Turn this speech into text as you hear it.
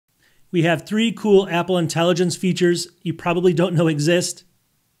We have 3 cool Apple Intelligence features you probably don't know exist.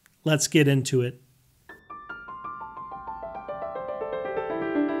 Let's get into it.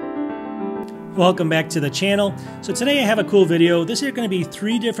 Welcome back to the channel. So today I have a cool video. This is going to be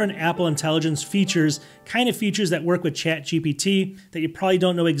 3 different Apple Intelligence features, kind of features that work with ChatGPT that you probably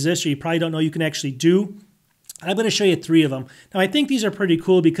don't know exist or you probably don't know you can actually do. I'm going to show you 3 of them. Now, I think these are pretty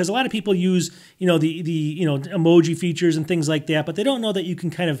cool because a lot of people use, the emoji features and things like that, but they don't know that you can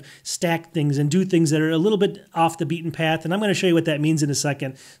kind of stack things and do things that are a little bit off the beaten path. And I'm going to show you what that means in a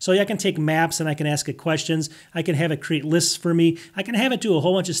second. So I can take maps and I can ask it questions. I can have it create lists for me. I can have it do a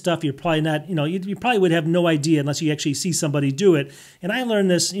whole bunch of stuff you're probably not, you probably would have no idea unless you actually see somebody do it. And I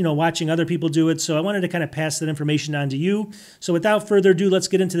learned this, watching other people do it. So I wanted to kind of pass that information on to you. So without further ado, let's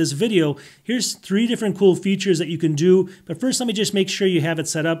get into this video. Here's 3 different cool features that you can do. But first, let me just make sure you have it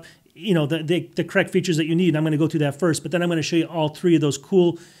set up, the correct features that you need. And I'm going to go through that first, but then I'm going to show you all 3 of those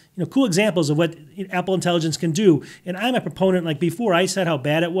cool examples of what Apple Intelligence can do. And I'm a proponent, like before, I said how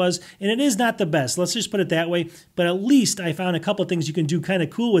bad it was, and it is not the best. Let's just put it that way. But at least I found a couple things you can do kind of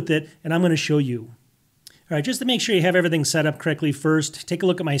cool with it, and I'm going to show you. All right, just to make sure you have everything set up correctly first, take a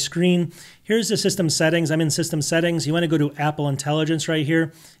look at my screen. Here's the system settings. I'm in system settings. You want to go to Apple Intelligence right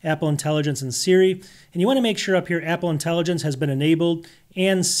here, Apple Intelligence and Siri. And you want to make sure up here Apple Intelligence has been enabled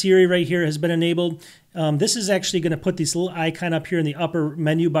and Siri right here has been enabled. This is actually going to put this little icon up here in the upper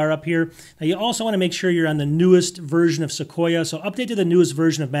menu bar up here. Now you also want to make sure you're on the newest version of Sequoia. So update to the newest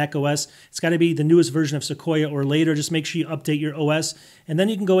version of macOS. It's got to be the newest version of Sequoia or later. Just make sure you update your OS. And then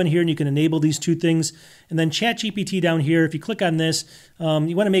you can go in here and you can enable these 2 things. And then ChatGPT down here, if you click on this,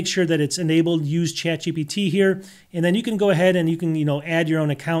 you want to make sure that it's enabled. Use ChatGPT here. And then you can go ahead and you can add your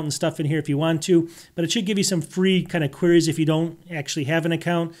own account and stuff in here if you want to. But it should give you some free kind of queries if you don't actually have an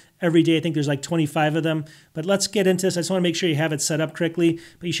account. Every day, I think there's like 25 of them. But let's get into this. I just want to make sure you have it set up correctly.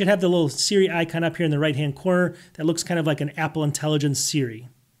 But you should have the little Siri icon up here in the right-hand corner that looks kind of like an Apple Intelligence Siri.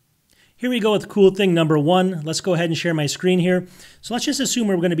 Here we go with cool thing number 1. Let's go ahead and share my screen here. So let's just assume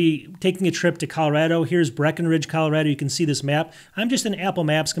we're going to be taking a trip to Colorado. Here's Breckenridge, Colorado. You can see this map. I'm just in Apple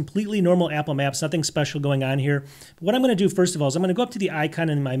Maps, completely normal Apple Maps, nothing special going on here. But what I'm going to do first of all is I'm going to go up to the icon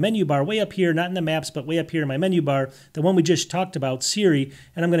in my menu bar way up here, not in the maps, but way up here in my menu bar, the one we just talked about, Siri,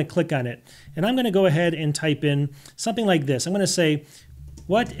 and I'm going to click on it. And I'm going to go ahead and type in something like this. I'm going to say,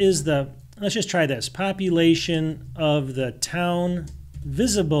 what is the, let's just try this, population of the town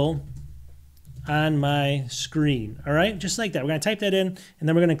visible on my screen. All right, just like that. We're going to type that in, and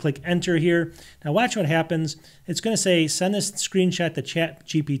then we're going to click enter here. Now watch what happens. It's going to say send this screenshot to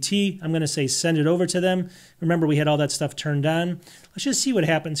ChatGPT. I'm going to say send it over to them. Remember, we had all that stuff turned on. Let's just see what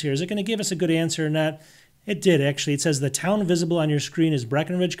happens here. Is it going to give us a good answer or not? It did, actually. It says the town visible on your screen is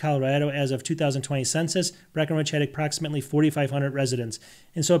Breckenridge, Colorado. As of 2020 census, Breckenridge had approximately 4,500 residents.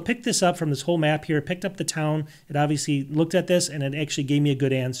 And so it picked this up from this whole map here, picked up the town. It obviously looked at this, and it actually gave me a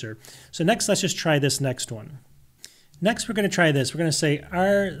good answer. So next, let's just try this next one. Next, we're going to try this. We're going to say,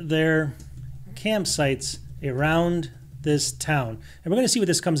 are there campsites around this town? And we're going to see what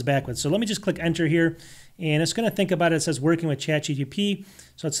this comes back with. So let me just click enter here. And it's going to think about it. It says working with ChatGPT.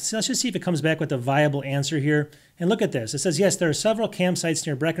 So let's just see if it comes back with a viable answer here. And look at this. It says, yes, there are several campsites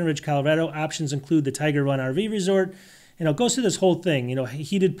near Breckenridge, Colorado. Options include the Tiger Run RV Resort. And it goes through this whole thing,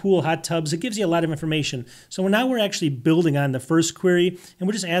 heated pool, hot tubs. It gives you a lot of information. So now we're actually building on the first query, and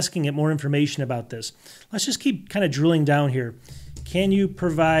we're just asking it more information about this. Let's just keep kind of drilling down here. Can you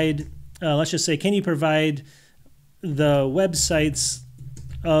provide, let's just say, can you provide the websites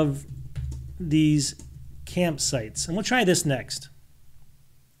of these campsites? And we'll try this next.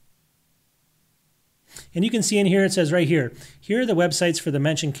 And you can see in here, it says right here, here are the websites for the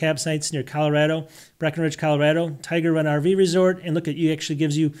mentioned campsites near Colorado, Breckenridge, Colorado, Tiger Run RV Resort. And look, it actually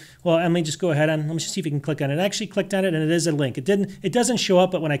gives you, well, let me just go ahead and let me just see if you can click on it. I actually clicked on it and it is a link. It doesn't show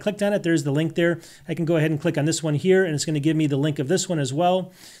up, but when I clicked on it, there's the link there. I can go ahead and click on this one here, and it's going to give me the link of this one as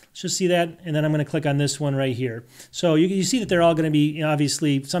well. Let's just see that, and then I'm going to click on this one right here. So you see that they're all going to be,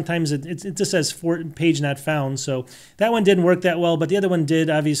 obviously, sometimes it just says page not found. So that one didn't work that well, but the other one did,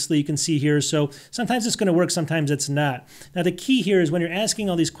 obviously, you can see here. So sometimes it's going to work, sometimes it's not. Now, the key here is when you're asking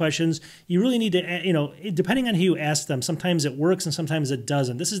all these questions, you really need to, depending on who you ask them, sometimes it works and sometimes it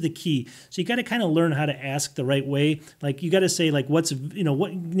doesn't. This is the key. So you got to kind of learn how to ask the right way. Like you got to say, like,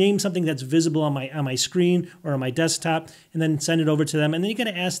 name something that's visible on my screen or on my desktop, and then send it over to them. And then you got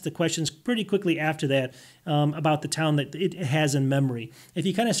to ask the questions pretty quickly after that about the town that it has in memory. If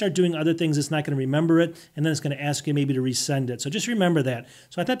you kind of start doing other things, it's not going to remember it, and then it's going to ask you maybe to resend it. So just remember that.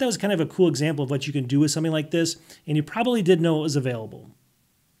 So I thought that was kind of a cool example of what you can do with something like this, and you probably did know it was available.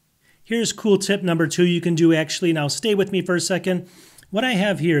 Here's cool tip number 2 you can do actually. Now stay with me for a second. what I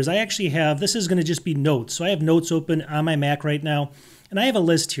have here is I actually have, this is going to just be notes. So I have notes open on my Mac right now. And I have a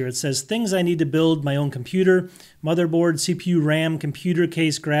list here. It says things I need to build my own computer, motherboard, CPU, RAM, computer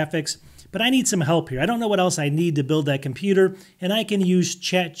case, graphics. But I need some help here. I don't know what else I need to build that computer, and I can use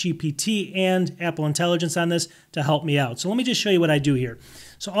ChatGPT and Apple Intelligence on this to help me out. So let me just show you what I do here.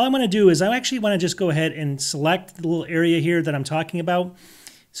 So all I'm going to do is I actually want to just go ahead and select the little area here that I'm talking about.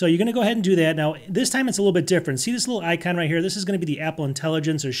 So you're going to go ahead and do that. Now, this time it's a little bit different. See this little icon right here? This is going to be the Apple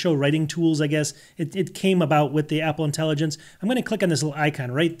Intelligence or Show Writing Tools, I guess. It came about with the Apple Intelligence. I'm going to click on this little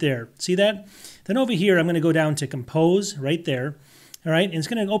icon right there. See that? Then over here, I'm going to go down to Compose right there. All right, and it's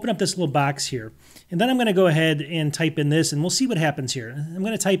going to open up this little box here. And then I'm going to go ahead and type in this, and we'll see what happens here. I'm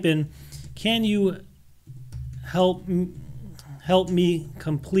going to type in, can you help me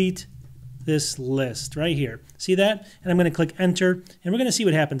complete this list right here? See that? And I'm going to click enter, and we're going to see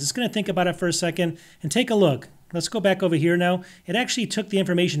what happens. It's going to think about it for a second and take a look. Let's go back over here now. It actually took the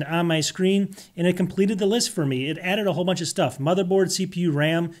information on my screen and it completed the list for me. It added a whole bunch of stuff. Motherboard, CPU,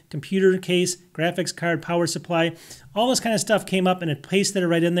 RAM, computer case, graphics card, power supply. All this kind of stuff came up and it pasted it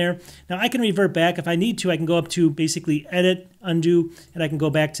right in there. Now I can revert back. If I need to, I can go up to basically edit, undo, and I can go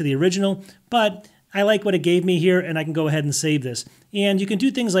back to the original. But I like what it gave me here, and I can go ahead and save this. And you can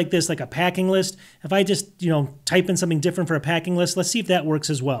do things like this, like a packing list. If I just, type in something different for a packing list, let's see if that works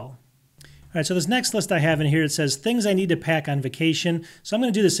as well. All right, so this next list I have in here, it says things I need to pack on vacation. So I'm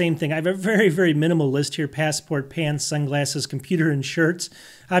going to do the same thing. I have a very, very minimal list here: passport, pants, sunglasses, computer, and shirts.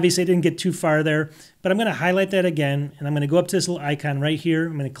 Obviously, I didn't get too far there, but I'm going to highlight that again, and I'm going to go up to this little icon right here.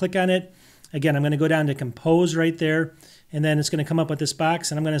 I'm going to click on it. Again, I'm going to go down to Compose right there, and then it's going to come up with this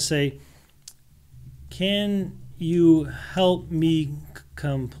box, and I'm going to say, can you help me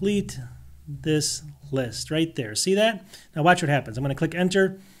complete this list right there? See that? Now watch what happens. I'm going to click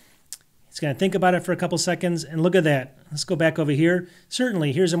enter. It's going to think about it for a couple seconds, and look at that. Let's go back over here.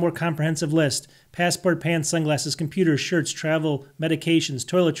 Certainly, here's a more comprehensive list. Passport, pants, sunglasses, computers, shirts, travel, medications,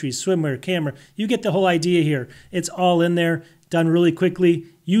 toiletries, swimwear, camera. You get the whole idea here. It's all in there, done really quickly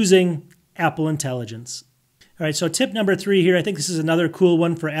using Apple Intelligence. All right, so tip number 3 here, I think this is another cool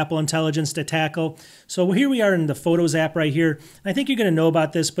one for Apple Intelligence to tackle. So here we are in the Photos app right here. I think you're going to know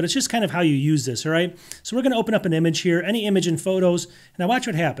about this, but it's just kind of how you use this, all right? So we're going to open up an image here, any image in Photos. Now watch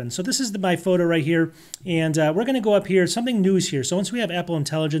what happens. So this is my photo right here, and we're going to go up here. Something new is here. So once we have Apple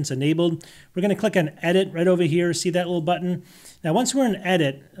Intelligence enabled, we're going to click on Edit right over here. See that little button? Now once we're in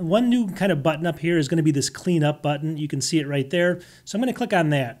Edit, one new kind of button up here is going to be this Clean Up button. You can see it right there. So I'm going to click on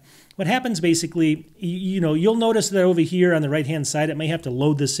that. What happens basically, you'll notice that over here on the right-hand side, it may have to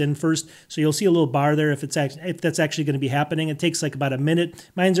load this in first. So you'll see a little bar there if that's actually going to be happening. It takes like about a minute.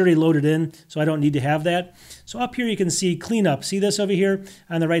 Mine's already loaded in, so I don't need to have that. So up here you can see Cleanup. See this over here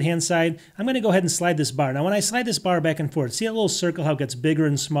on the right-hand side? I'm going to go ahead and slide this bar. Now when I slide this bar back and forth, see that little circle how it gets bigger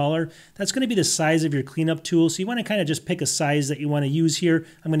and smaller? That's going to be the size of your cleanup tool. So you want to kind of just pick a size that you want to use here.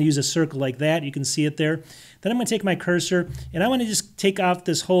 I'm going to use a circle like that. You can see it there. Then I'm going to take my cursor, and I want to just take off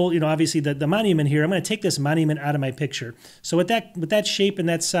this whole, obviously the monument here. I'm going to take this monument out of my picture. So with that shape and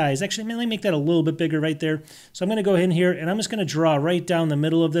that size, actually, let me make that a little bit bigger right there. So I'm going to go in here, and I'm just going to draw right down the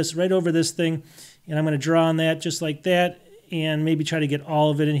middle of this, right over this thing, and I'm going to draw on that just like that, and maybe try to get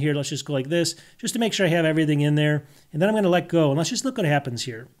all of it in here. Let's just go like this, just to make sure I have everything in there. And then I'm going to let go, and let's just look what happens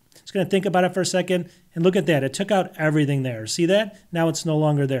here. It's going to think about it for a second, and look at that. It took out everything there. See that? Now it's no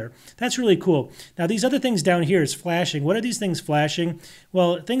longer there. That's really cool. Now these other things down here is flashing. What are these things flashing?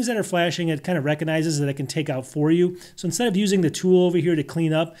 Well, things that are flashing, it kind of recognizes that it can take out for you. So instead of using the tool over here to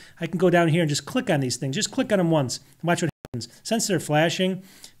clean up, I can go down here and just click on these things. Just click on them once and watch what happens. Since they're flashing,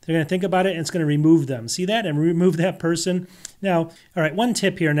 they're going to think about it, and it's going to remove them. See that? And remove that person. Now, all right, one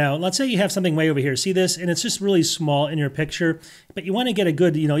tip here now. Let's say you have something way over here. See this? And it's just really small in your picture, but you want to get a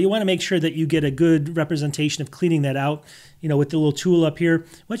good, you want to make sure that you get a good representation of cleaning that out, with the little tool up here.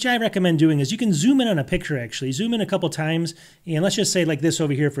 What I recommend doing is you can zoom in on a picture, actually. Zoom in a couple times, and let's just say like this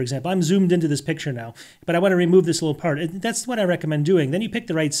over here, for example. I'm zoomed into this picture now, but I want to remove this little part. That's what I recommend doing. Then you pick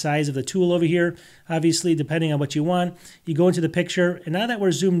the right size of the tool over here, obviously, depending on what you want. You go into the picture, and now that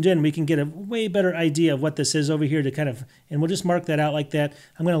we're zoomed in, we can get a way better idea of what this is over here to kind of, and we'll just mark that out like that.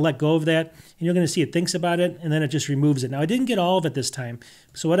 I'm going to let go of that, and you're going to see it thinks about it, and then it just removes it. Now, I didn't get all of it this time,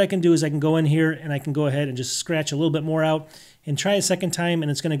 so what I can do is I can go in here, and I can go ahead and just scratch a little bit more out, and try a second time, and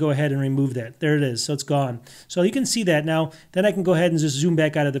it's going to go ahead and remove that. There it is, so it's gone. So you can see that now. Then I can go ahead and just zoom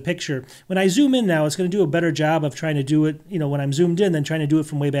back out of the picture. When I zoom in now, it's going to do a better job of trying to do it, when I'm zoomed in, than trying to do it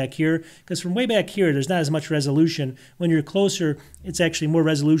from way back here. Because from way back here, there's not as much resolution. When you're closer, it's actually more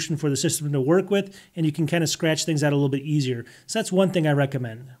resolution for the system to work with, and you can kind of scratch things out a little bit easier. So that's one thing I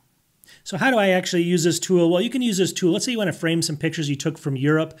recommend. So how do I actually use this tool? Well, you can use this tool. Let's say you want to frame some pictures you took from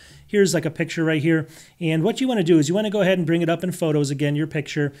Europe. Here's like a picture right here. And what you want to do is you want to go ahead and bring it up in Photos again, your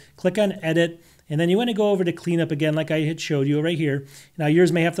picture. Click on Edit. And then you want to go over to Cleanup again, like I had showed you right here. Now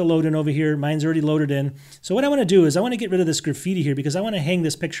yours may have to load in over here. Mine's already loaded in. So what I want to do is I want to get rid of this graffiti here because I want to hang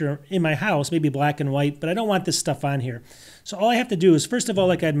this picture in my house, maybe black and white, but I don't want this stuff on here. So all I have to do is, first of all,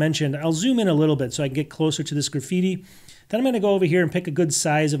 like I had mentioned, I'll zoom in a little bit so I can get closer to this graffiti. Then I'm going to go over here and pick a good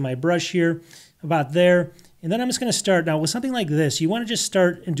size of my brush here, about there. And then I'm just going to start. Now with something like this, you want to just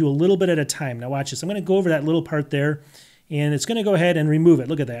start and do a little bit at a time. Now watch this. I'm going to go over that little part there. And it's going to go ahead and remove it.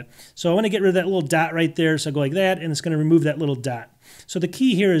 Look at that. So I want to get rid of that little dot right there. So I go like that, and it's going to remove that little dot. So the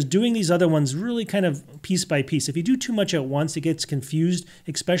key here is doing these other ones really kind of piece by piece. If you do too much at once, it gets confused,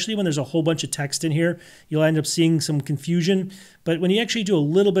 especially when there's a whole bunch of text in here. You'll end up seeing some confusion. But when you actually do a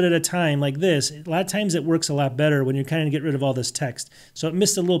little bit at a time like this, a lot of times it works a lot better when you're kind of get rid of all this text. So it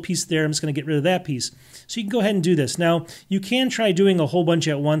missed a little piece there. I'm just going to get rid of that piece. So you can go ahead and do this. Now, you can try doing a whole bunch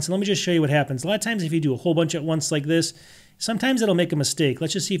at once. And let me just show you what happens. A lot of times if you do a whole bunch at once like this, sometimes it'll make a mistake.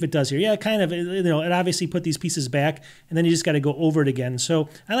 Let's just see if it does here. Yeah, kind of, you know, it obviously put these pieces back, and then you just got to go over it again. So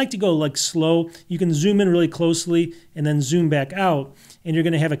I like to go like slow. You can zoom in really closely and then zoom back out, and you're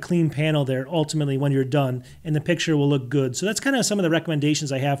going to have a clean panel there ultimately when you're done, and the picture will look good. So that's kind of some of the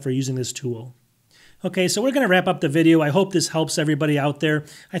recommendations I have for using this tool. Okay, so we're going to wrap up the video. I hope this helps everybody out there.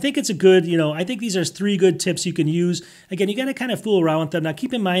 I think it's a good, I think these are 3 good tips you can use. Again, you got to kind of fool around with them. Now,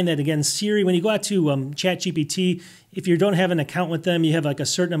 keep in mind that, again, Siri, when you go out to ChatGPT, if you don't have an account with them, you have like a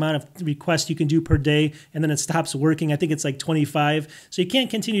certain amount of requests you can do per day, and then it stops working. I think it's like 25. So you can't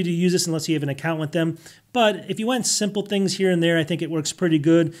continue to use this unless you have an account with them. But if you want simple things here and there, I think it works pretty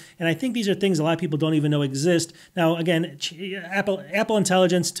good. And I think these are things a lot of people don't even know exist. Now, again, Apple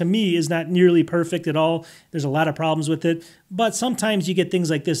Intelligence, to me, is not nearly perfect at all. There's a lot of problems with it. But sometimes you get things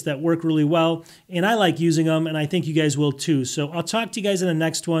like this that work really well. And I like using them, and I think you guys will too. So I'll talk to you guys in the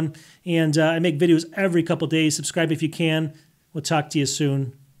next one. And I make videos every couple days. Subscribe if you can. We'll talk to you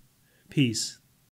soon. Peace.